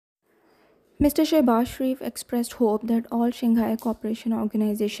Mr. Shehbaz Sharif expressed hope that all Shanghai Cooperation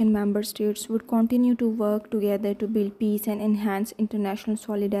Organization member states would continue to work together to build peace and enhance international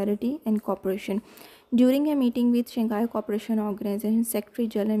solidarity and cooperation during a meeting with Shanghai Cooperation Organization Secretary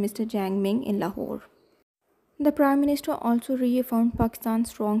General Mr. Zhang Ming in Lahore. The Prime Minister also reaffirmed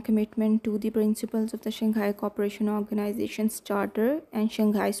Pakistan's strong commitment to the principles of the Shanghai Cooperation Organization's Charter and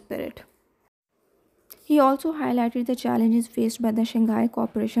Shanghai Spirit. He also highlighted the challenges faced by the Shanghai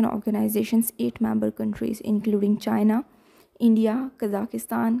Cooperation Organization's 8 member countries, including China, India,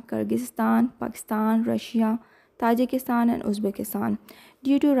 Kazakhstan, Kyrgyzstan, Pakistan, Russia, Tajikistan, and Uzbekistan,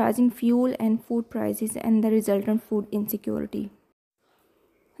 due to rising fuel and food prices and the resultant food insecurity.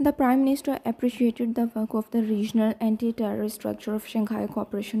 The Prime Minister appreciated the work of the regional anti-terrorist structure of Shanghai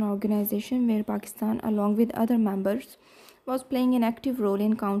Cooperation Organization, where Pakistan, along with other members, was playing an active role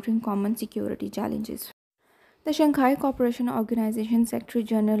in countering common security challenges. The Shanghai Cooperation Organization Secretary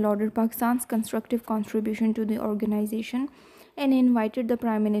General lauded Pakistan's constructive contribution to the organization and invited the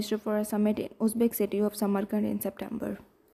Prime Minister for a summit in Uzbek city of Samarkand in September.